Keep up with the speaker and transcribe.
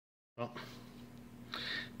Well,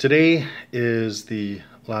 today is the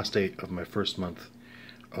last day of my first month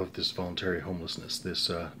of this voluntary homelessness, this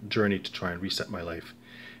journey to try and reset my life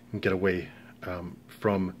and get away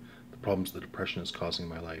from the problems the depression is causing in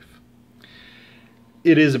my life.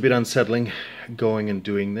 It is a bit unsettling going and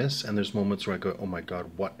doing this, and there's moments where I go, oh my God,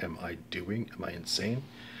 what am I doing? Am I insane?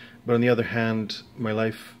 But on the other hand, my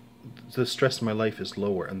life, the stress in my life is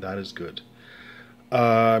lower, and that is good.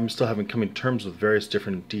 I'm still having come to terms with various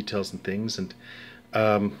different details and things, and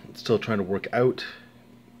still trying to work out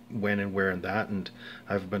when and where and that, and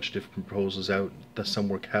I have a bunch of different proposals out. Some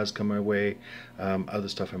work has come my way, other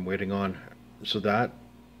stuff I'm waiting on, so that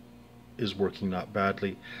is working not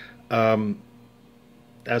badly.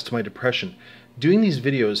 As to my depression, doing these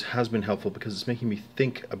videos has been helpful because it's making me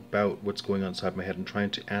think about what's going on inside my head and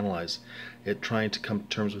trying to analyze it, trying to come to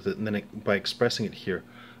terms with it, and then by expressing it here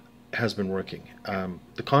has been working.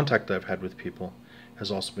 The contact that I've had with people has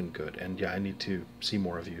also been good, and yeah, I need to see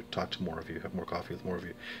more of you, talk to more of you, have more coffee with more of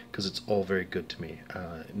you, because it's all very good to me.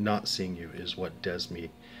 Not seeing you is what does me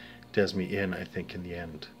in, I think, in the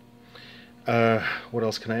end. What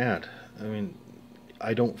else can I add? I mean,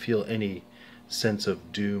 I don't feel any sense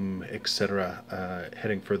of doom, etc.,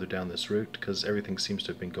 heading further down this route, because everything seems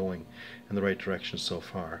to have been going in the right direction so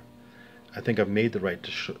far. I think I've made the right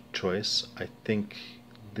choice. I think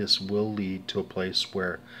this will lead to a place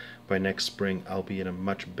where by next spring I'll be in a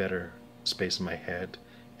much better space in my head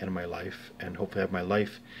and in my life, and hopefully have my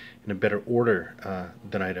life in a better order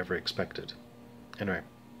than I'd ever expected. Anyway,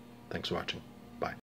 thanks for watching.